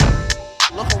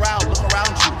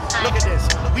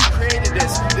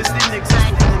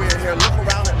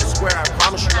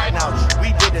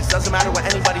Doesn't matter what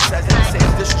anybody says. They can say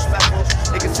it's disrespectful.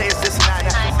 They can say it's this and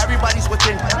that. Everybody's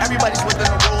within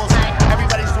the rules.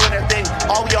 Everybody's doing their thing.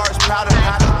 All we are is proud and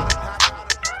passionate.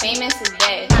 Famous is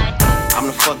dead. I'm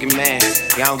the fucking man,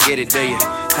 y'all don't get it, do ya?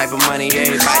 Type of money,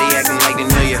 everybody acting like they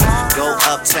knew ya. Go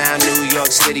uptown, New York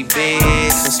City,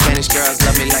 bitch. Some Spanish girls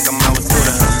love me like I'm out with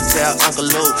Buddha. Tell Uncle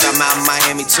Luke I'm out in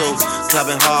Miami too.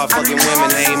 Clubbing hard, fucking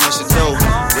women, ain't much to do.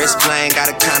 Wrist playing,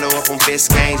 got a condo up on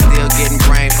Biscayne. Still getting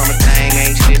brain from a thing,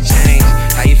 ain't shit changed.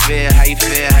 How you feel, how you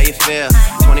feel, how you feel?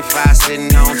 25 sitting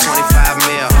on 25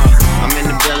 mil, I'm in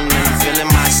the building and I'm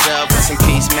feeling myself. Rest in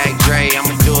peace, Mac Dre,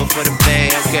 I'ma do it for the bay,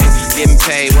 okay? Getting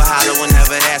paid, we'll holler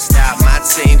whenever that stop. My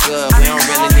team good, we don't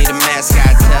really need a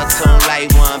mascot. Tell Tune Light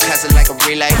One, pass it like a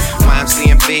relay. YMC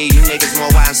and B, you niggas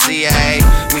more YMCA.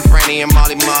 Me, Franny, and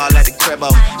Molly Mall at the cribbo.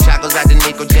 Chocos out to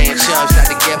Nico J and Chubbs out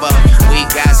to Gibbo. We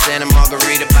got Santa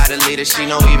Margarita by the leader. She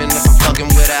know even if I'm fucking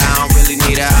with her, I don't really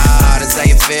need her. That's how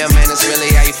you feel, man, that's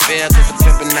really how you feel. Cause the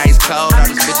pimpin' nice cold, all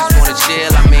these bitches wanna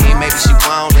chill. I mean, maybe she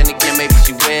won't, then again, maybe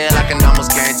she will. I can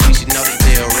almost guarantee she know the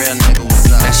deal. Real nigga, what's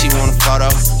up? Now she want a photo,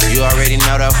 you already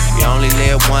know though. You only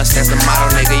live once, that's the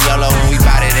motto, nigga. YOLO, and we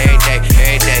bout it every day,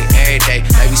 every day, every day.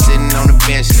 Like we sitting on the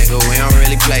bench, nigga, we don't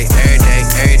really play. Every day,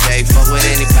 every day. Fuck what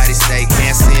anybody say,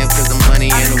 can't see him cause the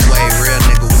money in the way. Real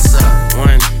nigga, what's up?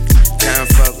 One time,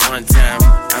 fuck one time.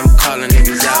 I'm calling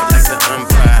niggas out like the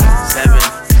umpire. 7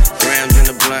 grams in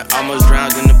the blunt, almost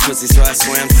drowned in the pussy, so I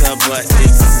swam to her butt.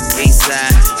 It's east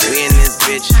side, we in this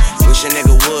bitch. Wish a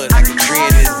nigga would, like a tree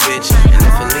in this bitch. And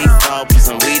if a leaf fall, put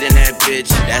some weed in that bitch.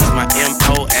 That's my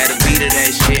MO, add a beat of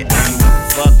that shit. I'm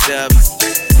fucked up,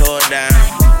 tore down,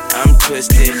 I'm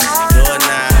twisted,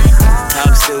 doorknob,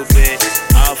 talk stupid,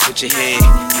 off with your head.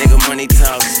 Nigga money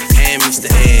talks, and Mr.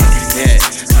 Ed. Yeah,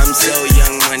 I'm so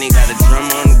young money, got a drum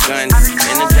on the gun,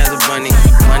 and a desert bunny.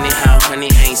 Funny how honey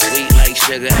ain't sweet like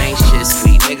sugar, ain't shit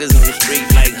sweet. Niggas on the street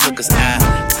like hookers, I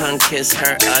tongue kiss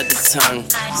her other tongue.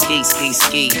 Ski, ski,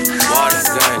 ski, water's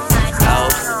gun.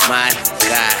 Oh my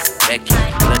God, Becky,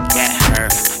 look at her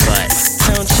butt.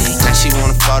 Don't she? Now she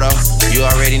want a photo, you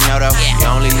already know though. You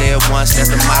only live once,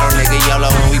 that's the motto, nigga. YOLO,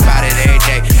 and we bout it every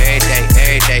day, every day,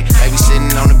 every day. Like we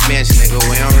sitting on the bench, nigga,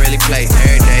 we don't really play.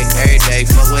 Every day, every day.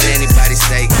 Fuck what anybody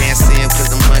say, can't see him cause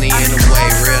the money in the way.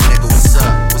 Real nigga, what's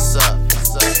up? What's up?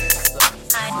 What's up? What's up?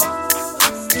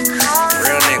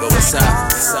 Real nigga, what's up?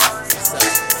 What's up? What's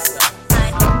up?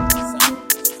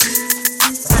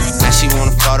 Now she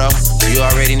want a photo, you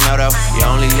already know though. You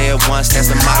only live once, that's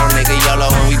the motto, nigga. YOLO,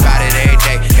 and we bout it every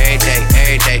day, every day,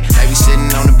 every day. Like we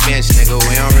sitting on the bench, nigga,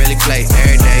 we don't really play.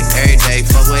 Every day, every day.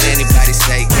 Fuck what anybody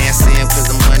say, can't see him cause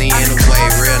the money in the way.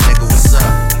 Real nigga.